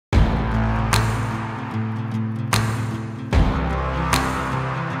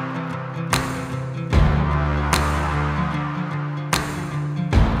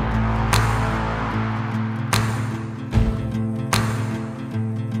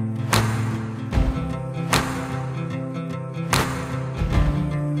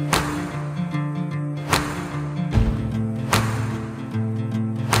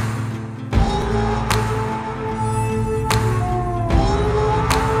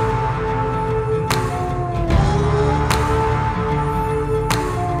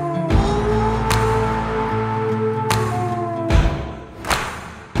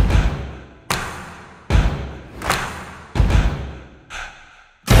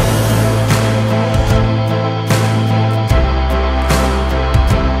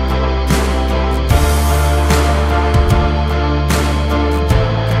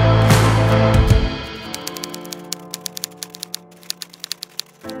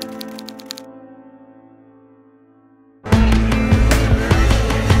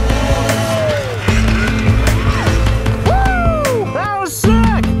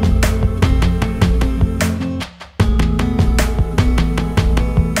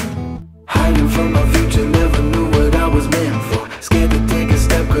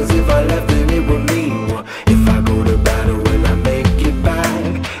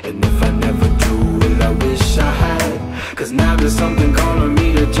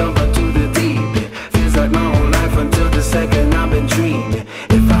jump into the deep end. Feels like my whole life until the second I've been dreaming.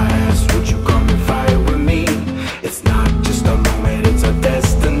 If I asked, would you come and fight with me? It's not just a moment, it's a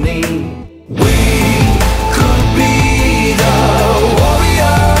destiny. We could be the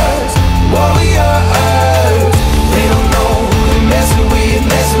warriors, warriors. They don't know who they're messing with,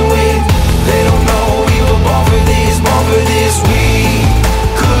 messing with. They don't know we were born for this, born for this. We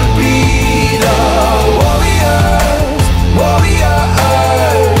could be the warriors,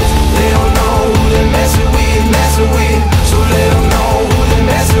 warriors. They don't know who they're messing with, messing with. So let them know who they're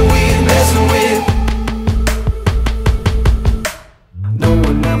messing with, messing with. No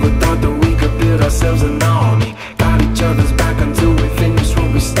one ever thought that we could build ourselves an army. Got each other's back until we finished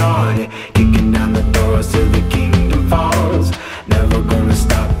what we started. Kicking down the doors till the kingdom falls. Never gonna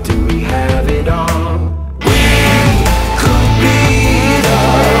stop till we have it all. We could be the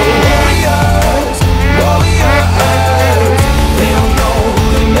warriors, warriors. They don't know who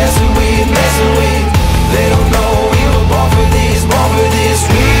they're messing with, messing with. They don't know we were born for this, born for this.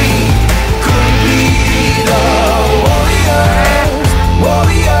 We could be the warriors,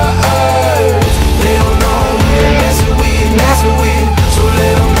 warriors. They don't know who they're messing with, messing with. So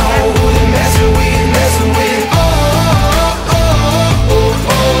let them know who they're messing with, messing with. Oh, oh, oh,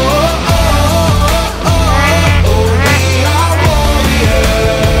 oh, oh, oh, oh, oh. We are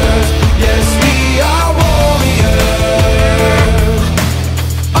warriors. Yes, we are warriors.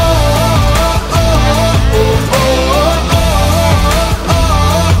 Oh, oh, oh, oh, oh, oh,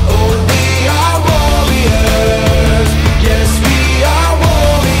 oh. We are warriors. Yes, we are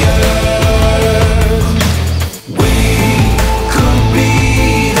warriors. We could be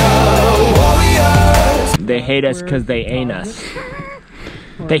the warriors. They hate us because they ain't us.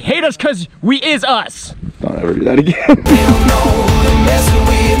 They hate us because we is us. Don't ever do that again. They don't know who they're messing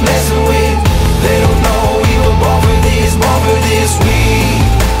with, messing with. They don't know we were born for this, born for this. We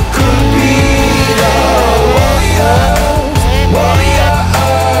could be the warriors,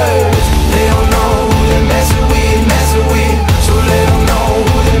 warriors. They don't know who they're messing with, messing with. So let them know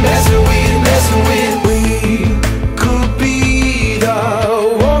who they're messing with, messing with. We could be the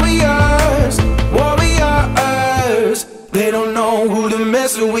warriors, warriors. They don't know who they're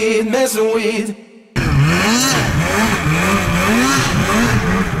messing with, messing with.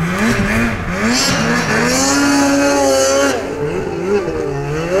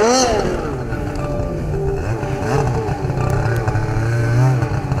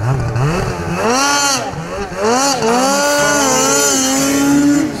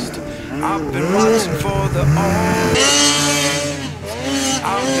 I've been watching for the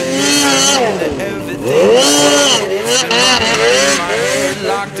I've been listening to everything. It's been running in my head,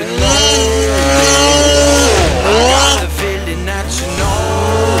 locked and loaded. I got the feeling that you know.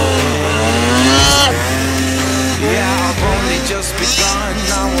 Yeah, I've only just begun.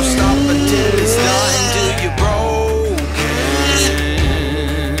 I won't stop until it's done. Till you're broken.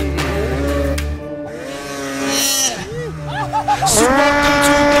 So welcome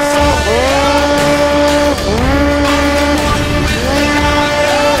to the fire.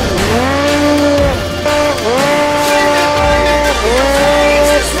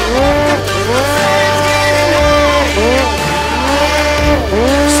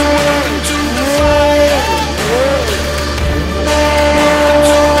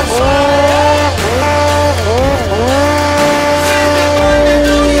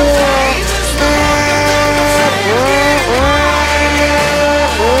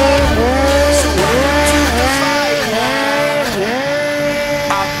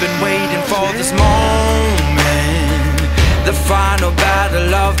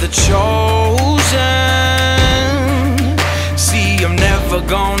 The chosen. See, I'm never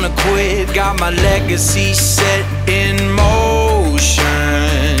gonna quit. Got my legacy set in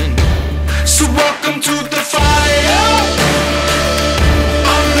motion. So welcome to the fire.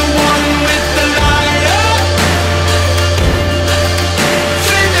 I'm the one with the lighter.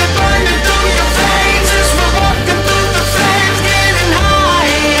 Feel it burning through your veins as we're walking through the flames, getting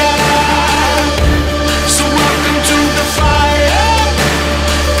higher. So welcome to the fire.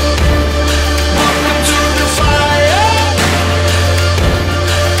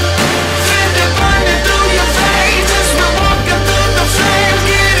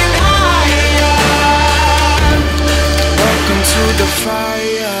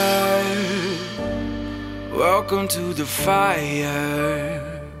 Welcome to the fire.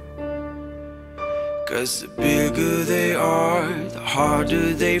 'Cause the bigger they are, the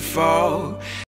harder they fall.